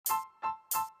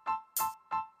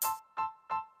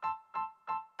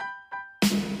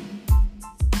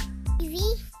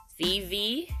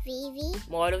VV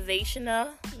Motivational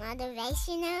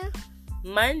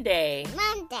Monday.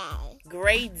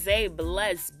 Great day,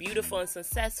 blessed, beautiful, and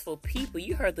successful people.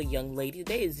 You heard the young lady.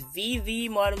 Today is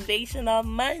VV Motivational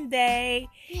Monday.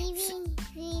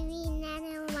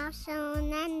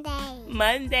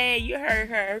 Monday, you heard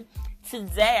her.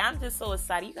 Today, I'm just so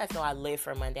excited. You guys know I live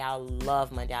for Monday. I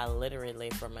love Monday. I literally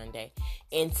live for Monday.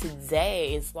 And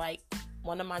today is like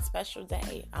one of my special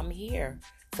days. I'm here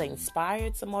to inspire,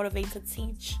 to motivate, to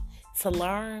teach, to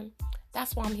learn.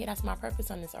 That's why I'm here. That's my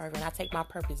purpose on this earth. And I take my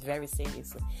purpose very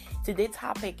seriously. Today's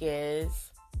topic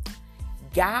is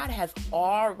God has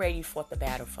already fought the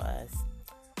battle for us.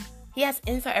 He has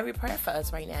answered every prayer for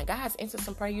us right now. God has answered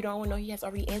some prayer you don't even know. He has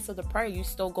already answered the prayer. You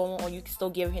still going on. You can still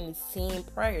give him the same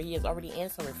prayer. He has already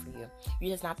answered it for you.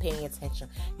 You're just not paying attention.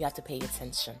 You have to pay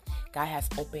attention. God has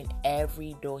opened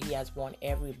every door. He has won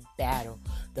every battle.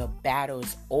 The battle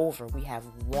is over. We have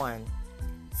won.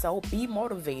 So be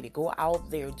motivated. Go out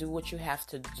there. Do what you have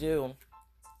to do.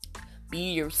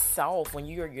 Be yourself. When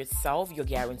you're yourself, you're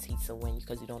guaranteed to win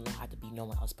because you don't know how to be no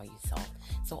one else but yourself.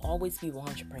 So always be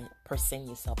 100%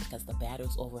 yourself because the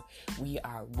battle's over. We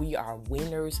are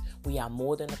winners. We are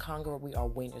more than a conqueror. We are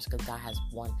winners because God has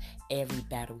won every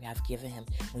battle we have given him.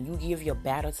 When you give your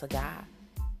battle to God,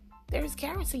 there is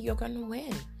guarantee you're going to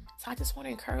win. So I just want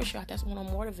to encourage you. I just want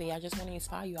to motivate you. I just want to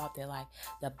inspire you out there. Like,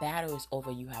 the battle is over.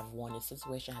 You have won. The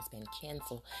situation has been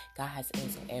canceled. God has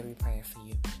answered every prayer for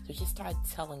you. So just start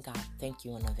telling God, thank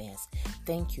you in advance.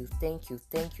 Thank you, thank you,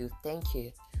 thank you, thank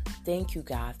you. Thank you,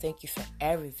 God. Thank you for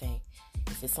everything.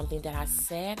 Is it something that I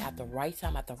said at the right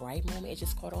time, at the right moment? It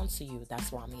just caught on to you.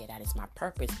 That's why I'm here. That is my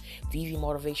purpose. VV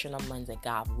Motivation on Monday.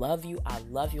 God love you. I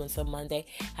love you until Monday.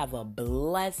 Have a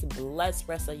blessed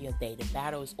rest of your day. The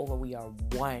battle is over. We are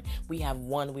won. We have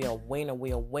won. We are winner.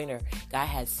 We are winner. God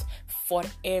has fought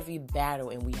every battle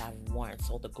and we have won.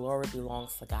 So the glory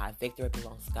belongs to God. Victory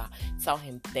belongs to God. Tell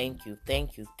him thank you.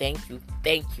 Thank you. Thank you.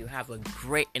 Thank you. Have a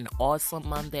great and awesome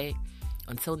Monday.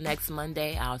 Until next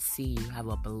Monday, I'll see you. Have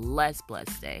a blessed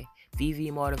day.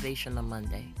 VV Motivation on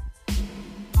Monday.